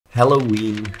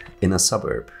Hallowe'en in a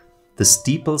suburb. The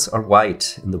steeples are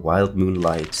white in the wild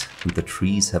moonlight, and the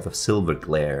trees have a silver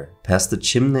glare. Past the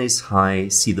chimneys high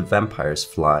see the vampires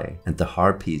fly, and the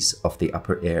harpies of the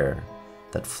upper air,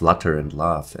 that flutter and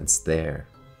laugh and stare.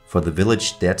 For the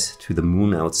village dead to the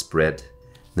moon outspread,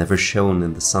 never shone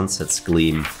in the sunset's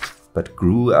gleam, but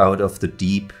grew out of the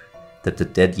deep that the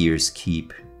dead years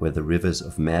keep, where the rivers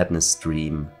of madness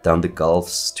stream down the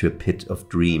gulfs to a pit of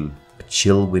dream. A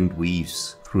chill wind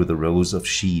weaves through the rows of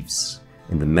sheaves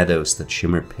in the meadows that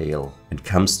shimmer pale, and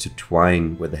comes to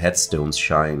twine where the headstones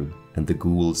shine, and the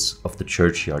ghouls of the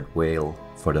churchyard wail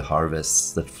for the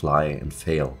harvests that fly and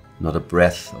fail. Not a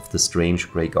breath of the strange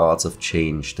grey gods of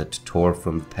change that tore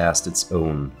from the past its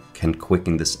own can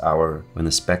quicken this hour when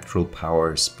a spectral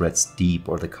power spreads deep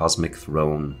o'er the cosmic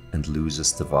throne and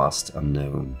loses the vast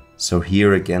unknown. So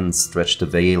here again stretched the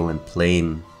vale and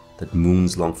plain that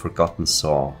moons long forgotten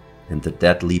saw, and the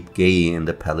dead leap gay in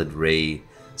the pallid ray,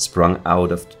 sprung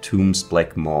out of the tomb's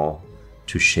black maw,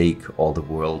 to shake all the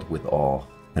world with awe.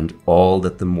 And all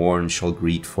that the morn shall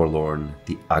greet forlorn,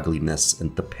 the ugliness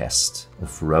and the pest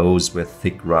of rows where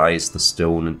thick rise the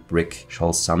stone and brick,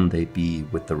 shall someday be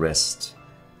with the rest,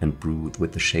 and brood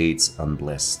with the shades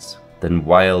unblessed. Then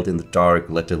wild in the dark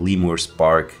let the lemurs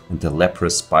bark, and the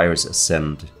leprous spires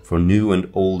ascend, for new and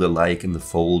old alike in the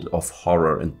fold of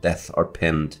horror and death are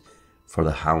penned, for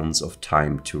the hounds of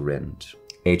time to rend.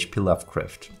 H.P.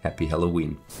 Lovecraft. Happy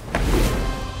Halloween.